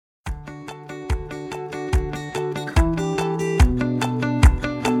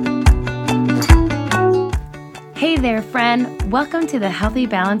Hey there, friend. Welcome to the Healthy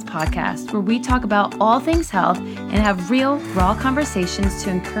Balance Podcast, where we talk about all things health and have real, raw conversations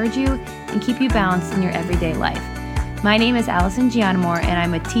to encourage you and keep you balanced in your everyday life. My name is Allison Gianamore, and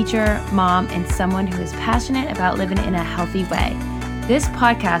I'm a teacher, mom, and someone who is passionate about living in a healthy way. This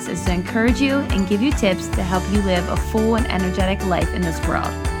podcast is to encourage you and give you tips to help you live a full and energetic life in this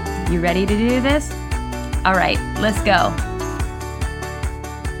world. You ready to do this? All right, let's go.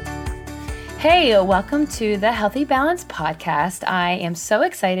 Hey, welcome to the Healthy Balance Podcast. I am so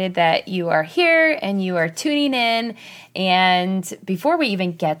excited that you are here and you are tuning in. And before we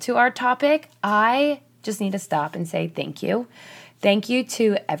even get to our topic, I just need to stop and say thank you. Thank you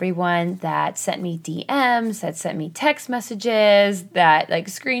to everyone that sent me DMs, that sent me text messages, that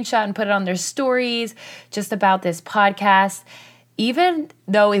screenshot and put it on their stories just about this podcast. Even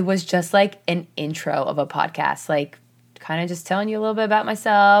though it was just an intro of a podcast, kind of just telling you a little bit about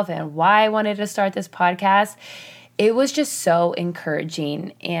myself and why I wanted to start this podcast. It was just so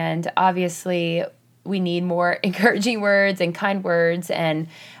encouraging. And obviously, we need more encouraging words and kind words. And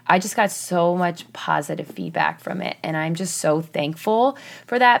I just got so much positive feedback from it. And I'm just so thankful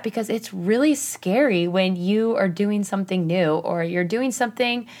for that, because it's really scary when you are doing something new or you're doing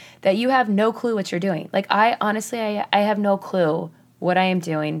something that you have no clue what you're doing. I have no clue what I am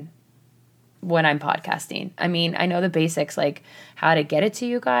doing when I'm podcasting. I mean, I know the basics, like how to get it to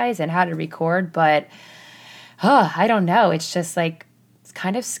you guys and how to record, but I don't know. It's just it's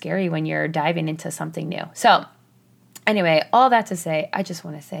kind of scary when you're diving into something new. So anyway, all that to say, I just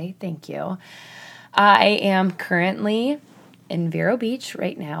want to say thank you. I am currently in Vero Beach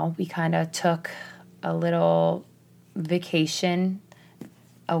right now. We kind of took a little vacation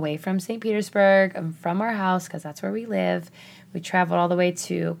away from St. Petersburg and from our house, because that's where we live. We traveled all the way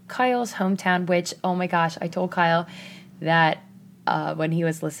to Kyle's hometown, which, oh my gosh, I told Kyle that when he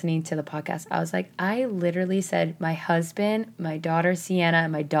was listening to the podcast, I was like, I literally said my husband, my daughter Sienna,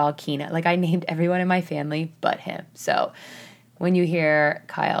 and my dog Keena. I named everyone in my family but him. So when you hear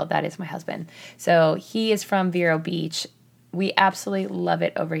Kyle, that is my husband. So he is from Vero Beach. We absolutely love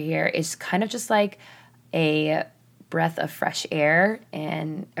it over here. It's kind of just like a breath of fresh air,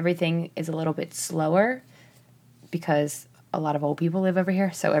 and everything is a little bit slower because a lot of old people live over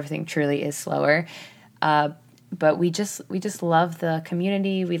here, so everything truly is slower. But we just love the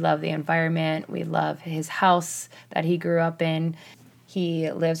community. We love the environment. We love his house that he grew up in.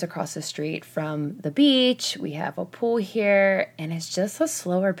 He lives across the street from the beach. We have a pool here, and it's just a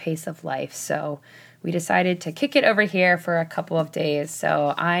slower pace of life. So we decided to kick it over here for a couple of days.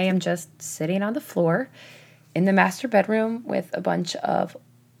 So I am just sitting on the floor in the master bedroom with a bunch of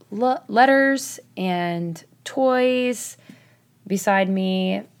letters and toys beside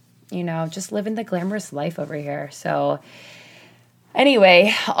me, just living the glamorous life over here. So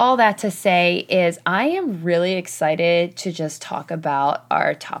anyway, all that to say is I am really excited to just talk about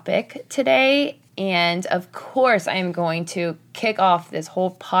our topic today. And of course, I am going to kick off this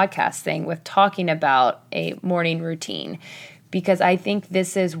whole podcast thing with talking about a morning routine, because I think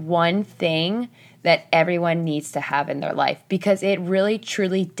this is one thing that everyone needs to have in their life, because it really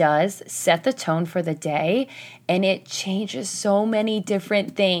truly does set the tone for the day, and it changes so many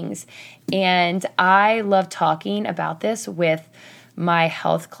different things. And I love talking about this with my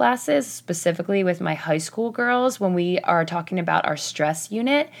health classes, specifically with my high school girls when we are talking about our stress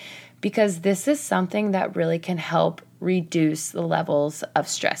unit, because this is something that really can help reduce the levels of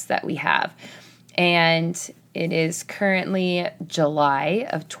stress that we have. And it is currently July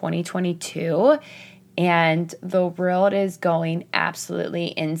of 2022, and the world is going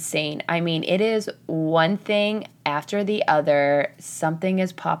absolutely insane. I mean, it is one thing after the other. Something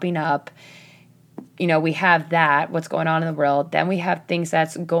is popping up. We have that, what's going on in the world. Then we have things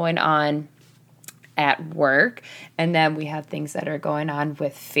that's going on at work, and then we have things that are going on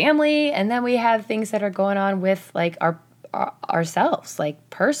with family, and then we have things that are going on with ourselves,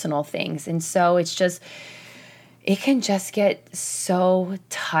 personal things. And so it can just get so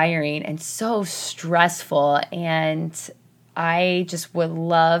tiring and so stressful. And I just would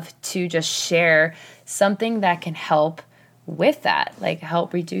love to just share something that can help with that,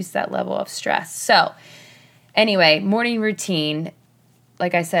 help reduce that level of stress. So anyway, morning routine.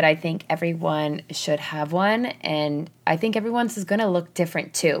 Like I said, I think everyone should have one. And I think everyone's is going to look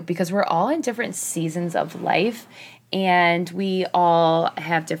different too, because we're all in different seasons of life and we all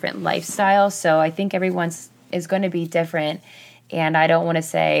have different lifestyles. So I think everyone's is going to be different. And I don't want to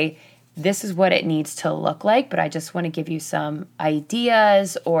say this is what it needs to look like, but I just want to give you some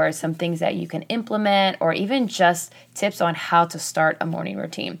ideas or some things that you can implement, or even just tips on how to start a morning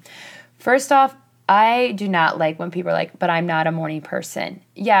routine. First off, I do not like when people are like, but I'm not a morning person.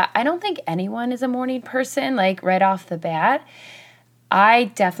 Yeah, I don't think anyone is a morning person, like right off the bat. I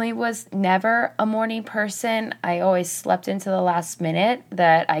definitely was never a morning person. I always slept into the last minute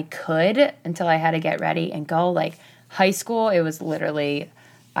that I could until I had to get ready and go. Like high school, it was literally,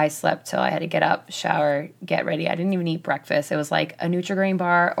 I slept till I had to get up, shower, get ready. I didn't even eat breakfast. It was like a Nutri-Grain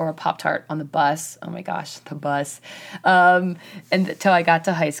bar or a Pop-Tart on the bus. Oh my gosh, the bus. And until I got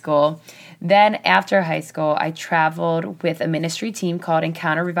to high school. Then after high school, I traveled with a ministry team called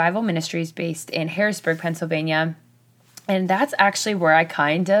Encounter Revival Ministries based in Harrisburg, Pennsylvania. And that's actually where I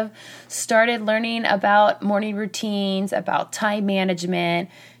kind of started learning about morning routines, about time management,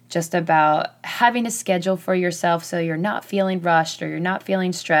 just about having a schedule for yourself so you're not feeling rushed or you're not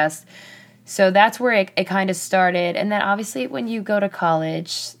feeling stressed. So that's where it kind of started. And then obviously when you go to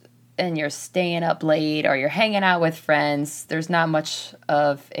college and you're staying up late or you're hanging out with friends, there's not much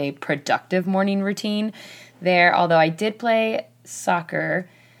of a productive morning routine there. Although I did play soccer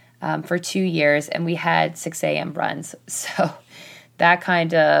for 2 years, and we had 6 a.m. runs. So that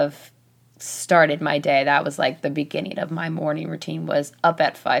kind of started my day. That was like the beginning of my morning routine, was up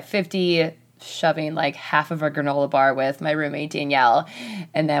at 5:50, shoving like half of a granola bar with my roommate Danielle.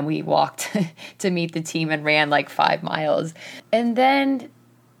 And then we walked to meet the team and ran like 5 miles. And then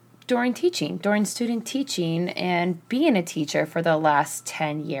during student teaching and being a teacher for the last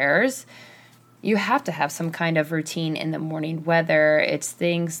 10 years, you have to have some kind of routine in the morning, whether it's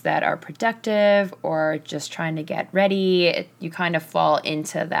things that are productive or just trying to get ready. You kind of fall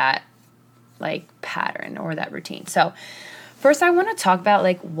into that like pattern or that routine. So first I want to talk about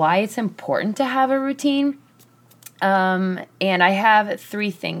like why it's important to have a routine. And I have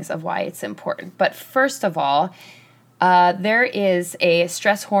 3 things of why it's important. But first of all, there is a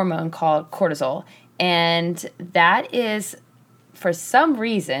stress hormone called cortisol, and that is, for some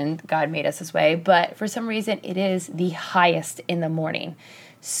reason, God made us this way, but for some reason it is the highest in the morning.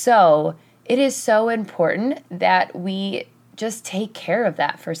 So it is so important that we just take care of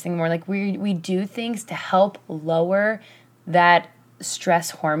that first thing more. Like we do things to help lower that stress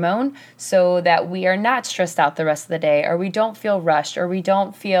hormone so that we are not stressed out the rest of the day, or we don't feel rushed, or we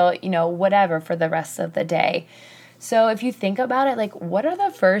don't feel, whatever for the rest of the day. So if you think about it, like what are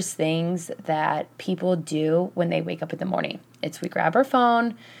the first things that people do when they wake up in the morning? It's we grab our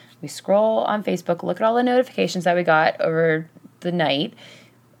phone, we scroll on Facebook, look at all the notifications that we got over the night.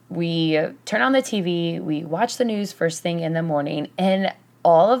 We turn on the TV, we watch the news first thing in the morning, and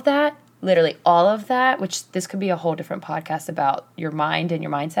all of that, literally all of that, which this could be a whole different podcast about your mind and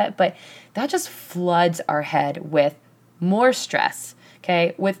your mindset, but that just floods our head with more stress,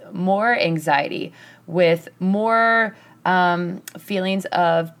 okay, with more anxiety, with more feelings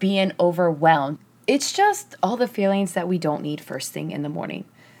of being overwhelmed. It's just all the feelings that we don't need first thing in the morning.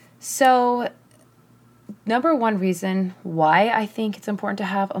 So number one reason why I think it's important to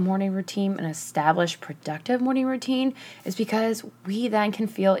have a morning routine, an established productive morning routine, is because we then can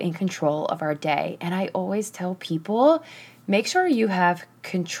feel in control of our day. And I always tell people, make sure you have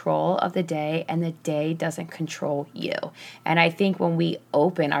control of the day and the day doesn't control you. And I think when we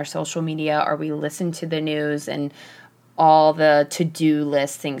open our social media or we listen to the news and all the to-do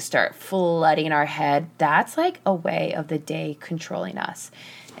list things start flooding our head, that's like a way of the day controlling us.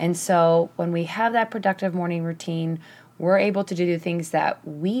 And so when we have that productive morning routine, we're able to do the things that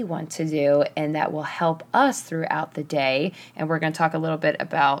we want to do and that will help us throughout the day. And we're going to talk a little bit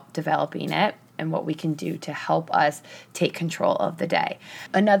about developing it and what we can do to help us take control of the day.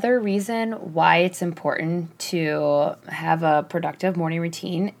 Another reason why it's important to have a productive morning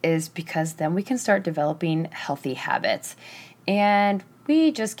routine is because then we can start developing healthy habits. And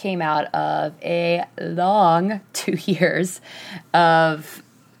we just came out of a long 2 years of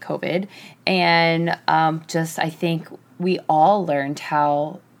COVID. And I think we all learned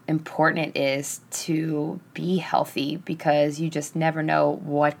how important it is to be healthy, because you just never know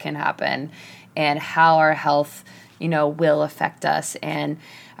what can happen and how our health, will affect us. And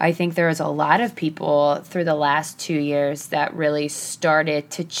I think there was a lot of people through the last 2 years that really started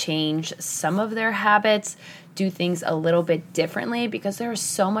to change some of their habits, do things a little bit differently, because there is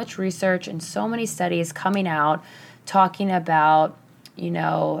so much research and so many studies coming out talking about,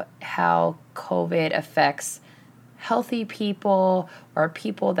 how COVID affects healthy people, or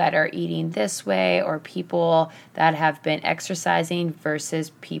people that are eating this way, or people that have been exercising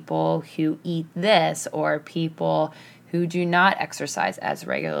versus people who eat this, or people who do not exercise as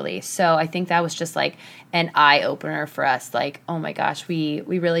regularly. So I think that was just like an eye opener for us. Like, oh my gosh, we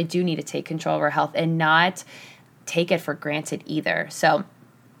really do need to take control of our health and not take it for granted either. So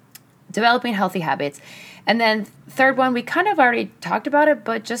developing healthy habits. And then third one, we kind of already talked about it,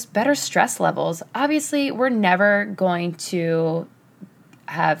 but just better stress levels. Obviously, we're never going to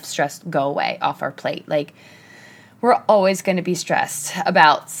have stress go away off our plate. Like, we're always going to be stressed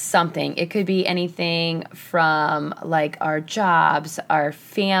about something. It could be anything from like our jobs, our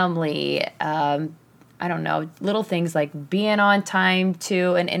family, I don't know, little things like being on time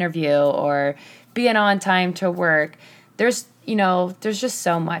to an interview or being on time to work. There's just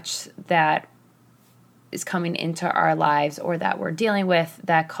so much that is coming into our lives or that we're dealing with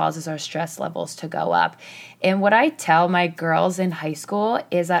that causes our stress levels to go up. And what I tell my girls in high school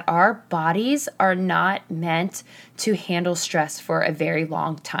is that our bodies are not meant to handle stress for a very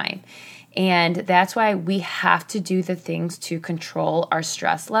long time. And that's why we have to do the things to control our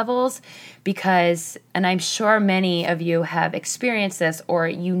stress levels because, and I'm sure many of you have experienced this or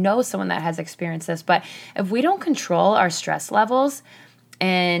you know someone that has experienced this, but if we don't control our stress levels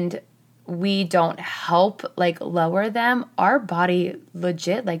and we don't help like lower them, our body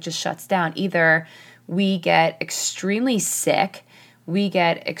legit like just shuts down. Either we get extremely sick, we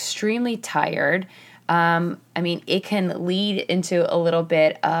get extremely tired. It can lead into a little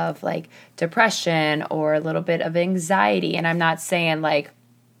bit of like depression or a little bit of anxiety. And I'm not saying like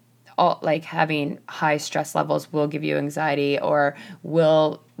having high stress levels will give you anxiety or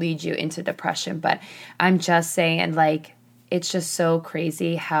will lead you into depression, but I'm just saying like it's just so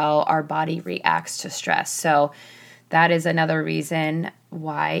crazy how our body reacts to stress. So that is another reason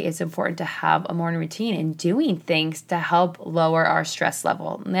why it's important to have a morning routine and doing things to help lower our stress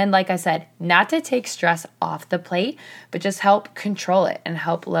level. And then, like I said, not to take stress off the plate, but just help control it and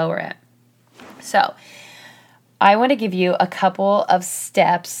help lower it. So I want to give you a couple of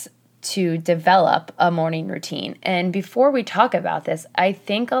steps to develop a morning routine. And before we talk about this, I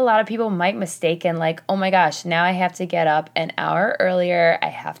think a lot of people might mistaken like, oh my gosh, now I have to get up an hour earlier. I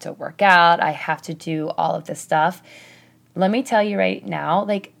have to work out. I have to do all of this stuff. Let me tell you right now,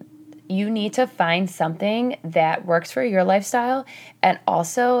 like you need to find something that works for your lifestyle and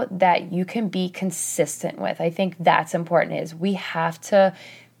also that you can be consistent with. I think that's important is we have to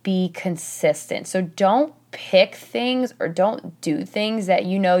be consistent. So don't pick things or don't do things that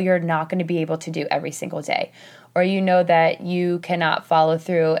you know you're not going to be able to do every single day, or you know that you cannot follow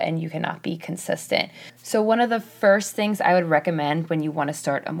through and you cannot be consistent. So one of the first things I would recommend when you want to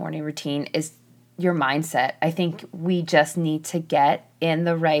start a morning routine is your mindset. I think we just need to get in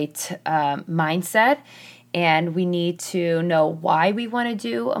the right mindset, and we need to know why we want to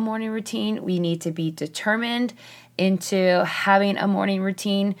do a morning routine. We need to be determined into having a morning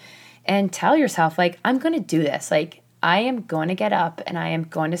routine and tell yourself, like, I'm going to do this. Like, I am going to get up and I am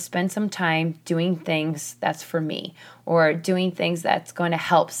going to spend some time doing things that's for me or doing things that's going to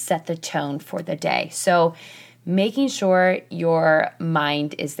help set the tone for the day. So making sure your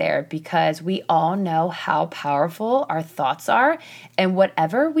mind is there, because we all know how powerful our thoughts are, and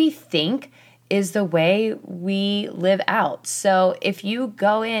whatever we think is the way we live out. So if you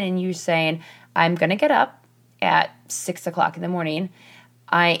go in and you're saying, I'm going to get up at 6 o'clock in the morning,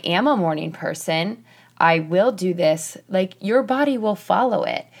 I am a morning person, I will do this, like your body will follow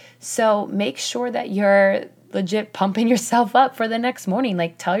it. So make sure that you're legit pumping yourself up for the next morning.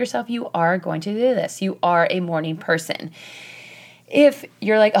 Like tell yourself you are going to do this. You are a morning person. If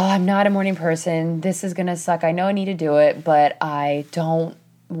you're like, oh, I'm not a morning person, this is going to suck. I know I need to do it, but I don't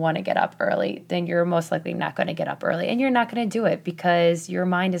want to get up early, then you're most likely not going to get up early and you're not going to do it because your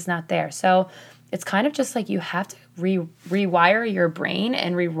mind is not there. So it's kind of just like you have to rewire your brain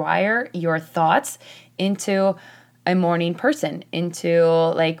and rewire your thoughts into a morning person, into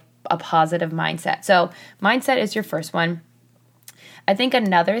like a positive mindset. So mindset is your first one. I think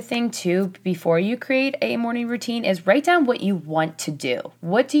another thing too, before you create a morning routine, is write down what you want to do.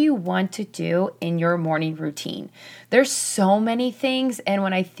 What do you want to do in your morning routine? There's so many things. And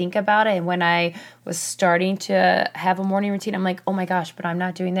when I think about it, and when I was starting to have a morning routine, I'm like, oh my gosh, but I'm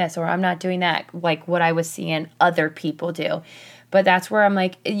not doing this or I'm not doing that, like what I was seeing other people do. But that's where I'm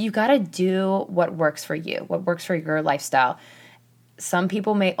like, you got to do what works for you, what works for your lifestyle. Some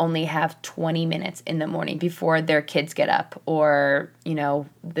people may only have 20 minutes in the morning before their kids get up, or, you know,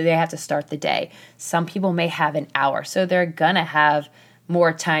 they have to start the day. Some people may have an hour, so they're going to have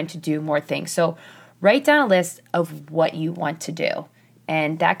more time to do more things. So write down a list of what you want to do.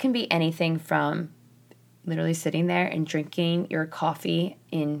 And that can be anything from literally sitting there and drinking your coffee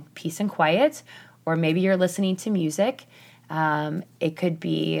in peace and quiet, or maybe you're listening to music. It could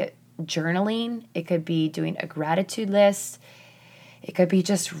be journaling. It could be doing a gratitude list. It could be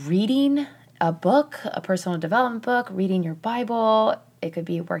just reading a book, a personal development book, reading your Bible. It could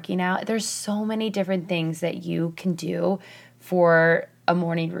be working out. There's so many different things that you can do for a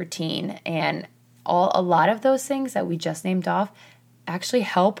morning routine. And a lot of those things that we just named off actually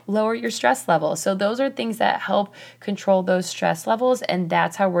help lower your stress level. So those are things that help control those stress levels, and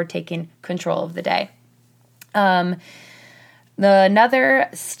that's how we're taking control of the day. Another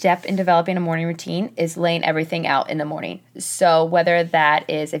step in developing a morning routine is laying everything out in the morning. So whether that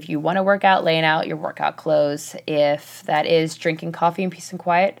is if you want to work out, laying out your workout clothes, if that is drinking coffee in peace and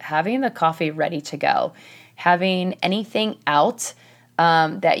quiet, having the coffee ready to go, having anything out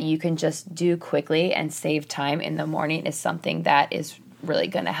that you can just do quickly and save time in the morning is something that is really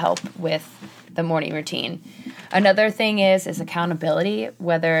going to help with the morning routine. Another thing is accountability,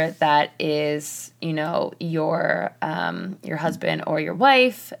 whether that is, your husband or your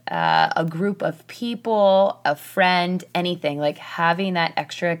wife, a group of people, a friend, anything, like having that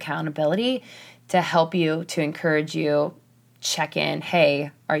extra accountability to help you, to encourage you, check in.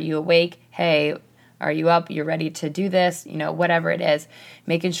 Hey, are you awake? Hey, are you up? You're ready to do this? Whatever it is,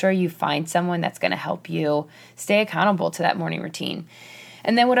 making sure you find someone that's going to help you stay accountable to that morning routine.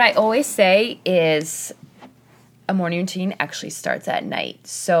 And then what I always say is a morning routine actually starts at night.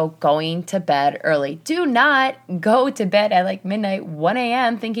 So going to bed early. Do not go to bed at like midnight, 1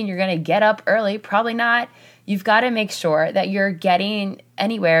 a.m. thinking you're going to get up early. Probably not. You've got to make sure that you're getting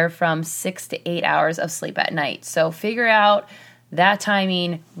anywhere from 6 to 8 hours of sleep at night. So figure out that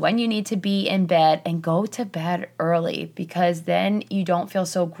timing, when you need to be in bed, and go to bed early, because then you don't feel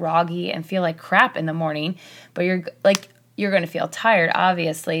so groggy and feel like crap in the morning, but you're going to feel tired,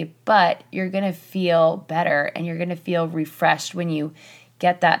 obviously, but you're going to feel better and you're going to feel refreshed when you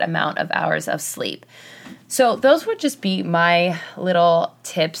get that amount of hours of sleep. So those would just be my little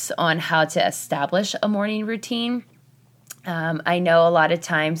tips on how to establish a morning routine. I know a lot of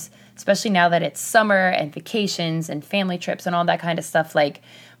times, especially now that it's summer and vacations and family trips and all that kind of stuff, like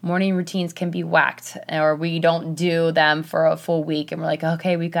morning routines can be whacked, or we don't do them for a full week and we're like,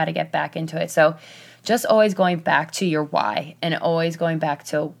 okay, we've got to get back into it. So just always going back to your why, and always going back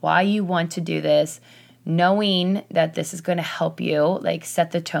to why you want to do this, knowing that this is going to help you like set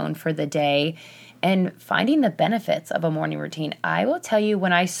the tone for the day, and finding the benefits of a morning routine. I will tell you,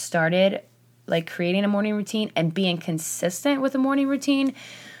 when I started like creating a morning routine and being consistent with a morning routine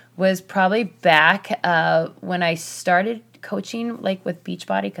was probably back when I started coaching like with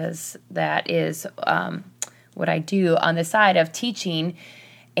Beachbody, because that is what I do on the side of teaching.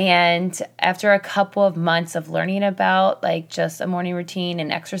 And after a couple of months of learning about like just a morning routine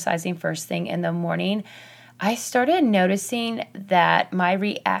and exercising first thing in the morning, I started noticing that my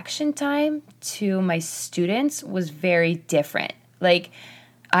reaction time to my students was very different. Like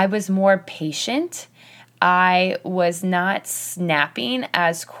I was more patient. I was not snapping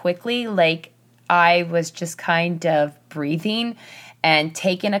as quickly. Like I was just kind of breathing and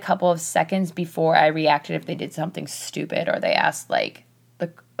taking a couple of seconds before I reacted if they did something stupid or they asked like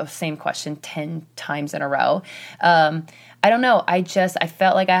the same question 10 times in a row. I don't know. I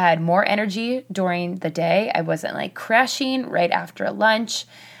felt like I had more energy during the day. I wasn't like crashing right after lunch.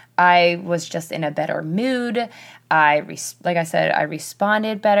 I was just in a better mood. Like I said, I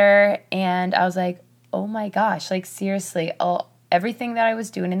responded better, and I was like, oh my gosh, like seriously, everything that I was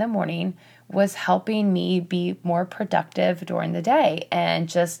doing in the morning was helping me be more productive during the day and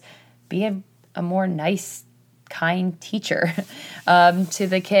just be a more nice, kind teacher to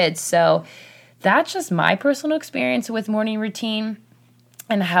the kids. So that's just my personal experience with morning routine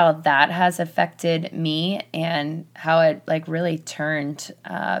and how that has affected me and how it like really turned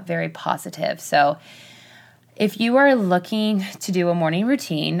very positive. So if you are looking to do a morning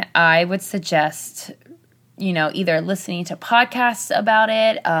routine, I would suggest, either listening to podcasts about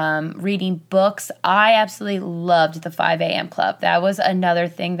it, reading books. I absolutely loved the 5 a.m. Club. That was another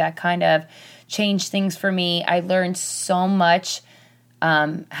thing that kind of changed things for me. I learned so much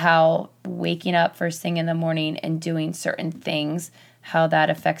how waking up first thing in the morning and doing certain things, how that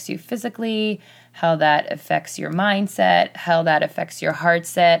affects you physically, how that affects your mindset, how that affects your heart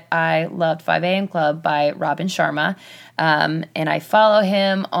set. I loved 5 a.m. Club by Robin Sharma, and I follow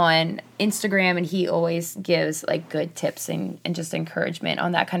him on Instagram, and he always gives like good tips and just encouragement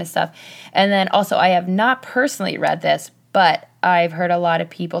on that kind of stuff. And then also, I have not personally read this, but I've heard a lot of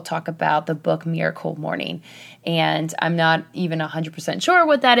people talk about the book Miracle Morning, and I'm not even 100% sure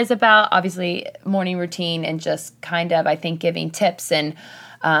what that is about. Obviously, morning routine and just kind of, I think, giving tips and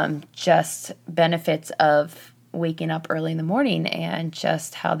just benefits of waking up early in the morning and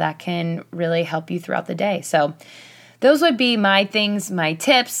just how that can really help you throughout the day. So those would be my things, my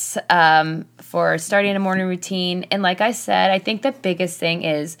tips for starting a morning routine. And like I said, I think the biggest thing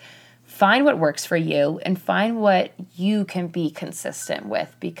is find what works for you and find what you can be consistent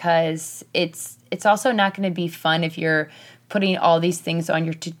with, because it's also not going to be fun if you're putting all these things on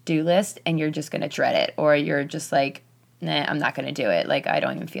your to-do list and you're just going to dread it, or you're just like, nah, I'm not going to do it. Like, I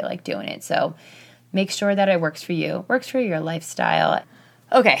don't even feel like doing it. So make sure that it works for you, works for your lifestyle.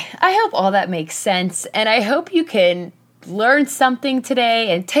 Okay, I hope all that makes sense, and I hope you can learn something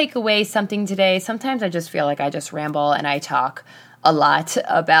today and take away something today. Sometimes I just feel like I just ramble and I talk a lot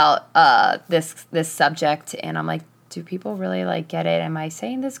about this subject, and I'm like, do people really like get it? Am I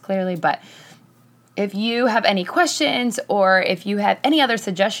saying this clearly? But if you have any questions or if you have any other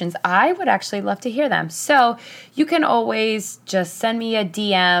suggestions, I would actually love to hear them. So you can always just send me a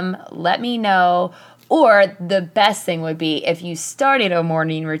DM, let me know. Or the best thing would be if you started a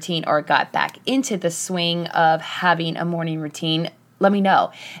morning routine or got back into the swing of having a morning routine, let me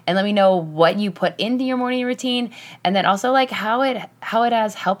know. And let me know what you put into your morning routine, and then also like how it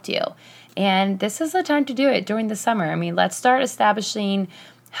has helped you. And this is the time to do it during the summer. I mean, let's start establishing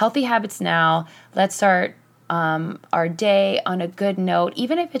healthy habits now. Let's start our day on a good note,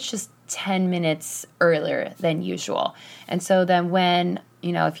 even if it's just 10 minutes earlier than usual. And so then when,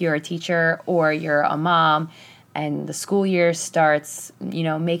 if you're a teacher or you're a mom and the school year starts,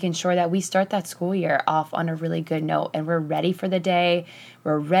 making sure that we start that school year off on a really good note and we're ready for the day.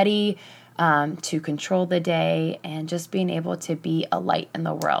 We're ready to control the day and just being able to be a light in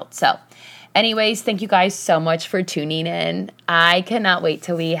the world. So anyways, thank you guys so much for tuning in. I cannot wait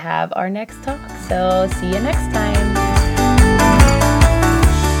till we have our next talk. So see you next time.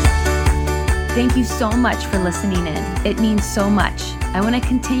 Thank you so much for listening in. It means so much. I want to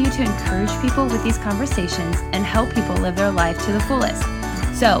continue to encourage people with these conversations and help people live their life to the fullest.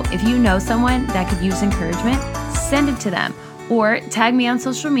 So if you know someone that could use encouragement, send it to them or tag me on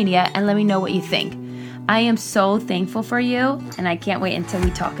social media and let me know what you think. I am so thankful for you, and I can't wait until we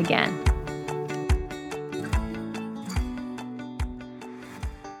talk again.